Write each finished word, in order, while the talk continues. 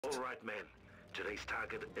All right, men. Today's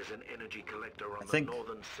target is an energy collector on the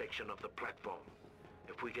northern section of the platform.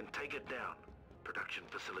 If we can take it down, production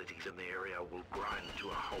facilities in the area will grind to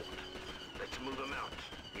a halt. Let's move them out.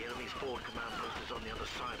 The enemy's forward command post is on the other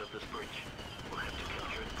side of this bridge. We'll have to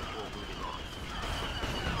capture it before moving on.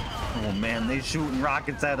 Oh man, they shooting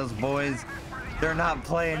rockets at us, boys. They're not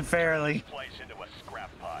playing fairly.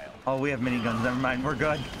 Oh, we have miniguns. Never mind. We're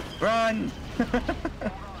good. Run!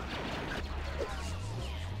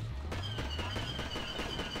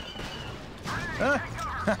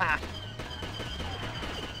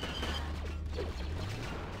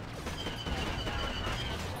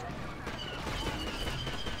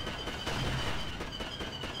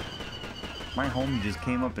 My homie just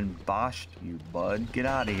came up and boshed you, bud. Get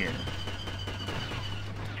out of here.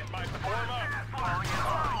 Get my form up.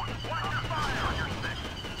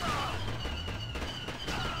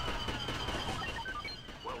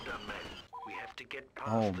 Well done, men. We have to get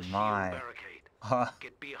past the shield barricade.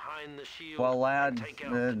 Get behind the shield. Well, lad,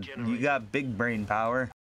 you got big brain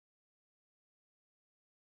power.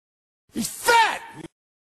 He's fat!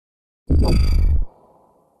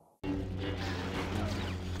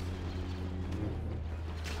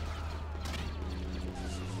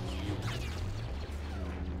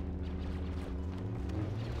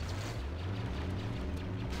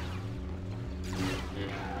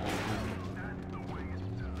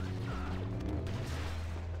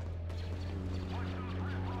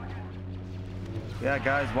 Yeah,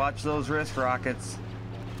 guys, watch those wrist rockets.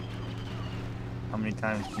 How many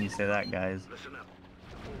times can you say that, guys? Listen up.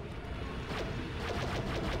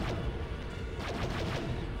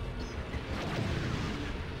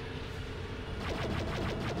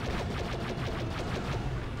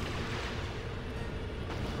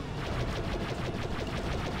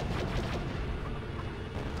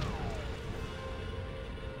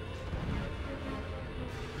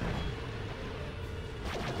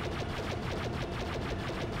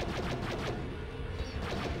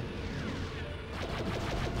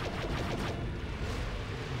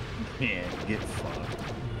 Yeah, get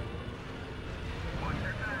fucked.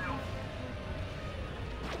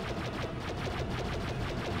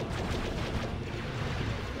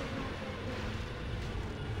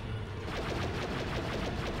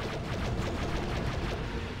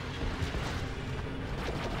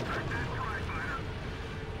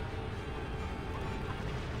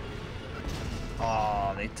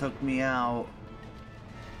 Oh, they took me out.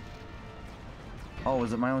 Oh,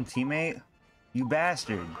 was it my own teammate? You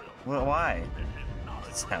bastard. Well, why?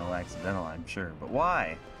 It's hell accidental, I'm sure. But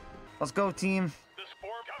why? Let's go, team. This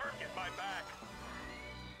form cover, get my back.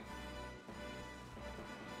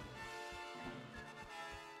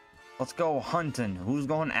 Let's go hunting. Who's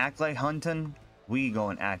going to act like hunting? We go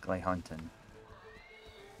and act like hunting.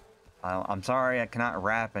 I'm sorry I cannot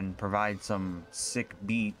rap and provide some sick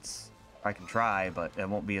beats. I can try, but it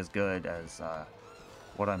won't be as good as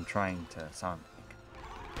what I'm trying to sound like.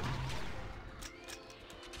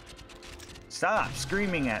 Stop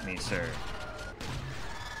screaming at me, sir.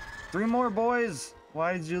 3 more, boys.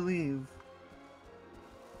 Why did you leave?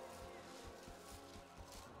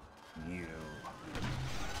 You.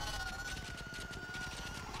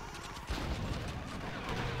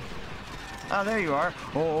 Ah, there you are.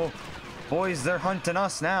 Oh, boys, they're hunting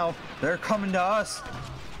us now. They're coming to us.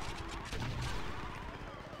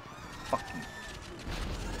 Fuck you.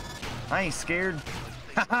 I ain't scared.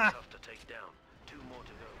 Haha.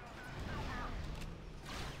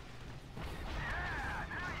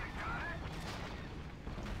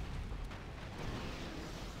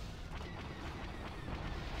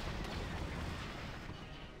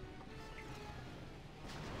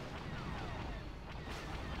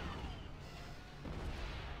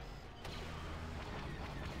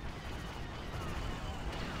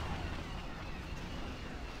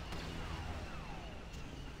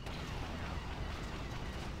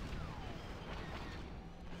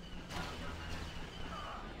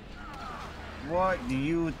 What do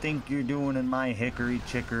you think you're doing in my hickory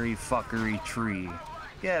chickory fuckery tree?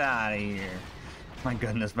 Get out of here. My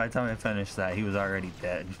goodness, by the time I finished that, he was already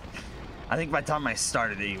dead. I think by the time I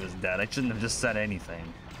started it, he was dead. I shouldn't have just said anything.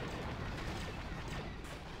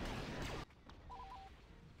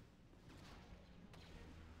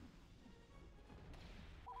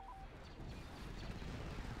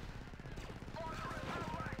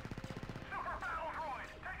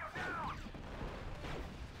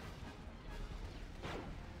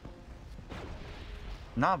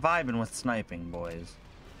 Not vibing with sniping, boys.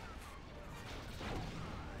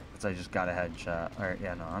 Because I just got a headshot. Or,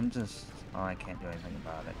 yeah, no, I'm just... Oh, I can't do anything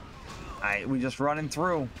about it. We just running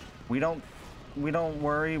through. We don't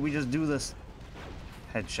worry. We just do this.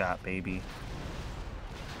 Headshot, baby.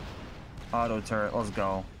 Auto turret, let's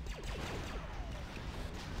go.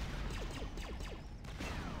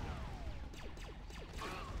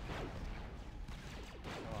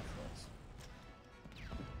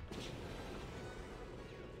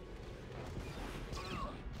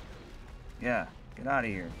 Yeah, get out of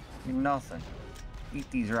here. You're nothing. Eat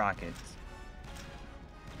these rockets.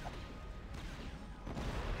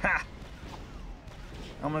 Ha!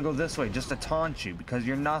 I'm gonna go this way just to taunt you because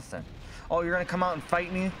you're nothing. Oh, you're gonna come out and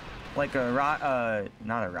fight me? Like a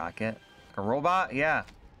not a rocket. A robot? Yeah.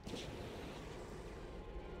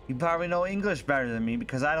 You probably know English better than me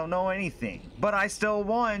because I don't know anything. But I still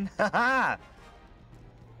won. Haha!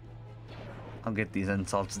 I'll get these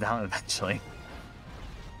insults down eventually.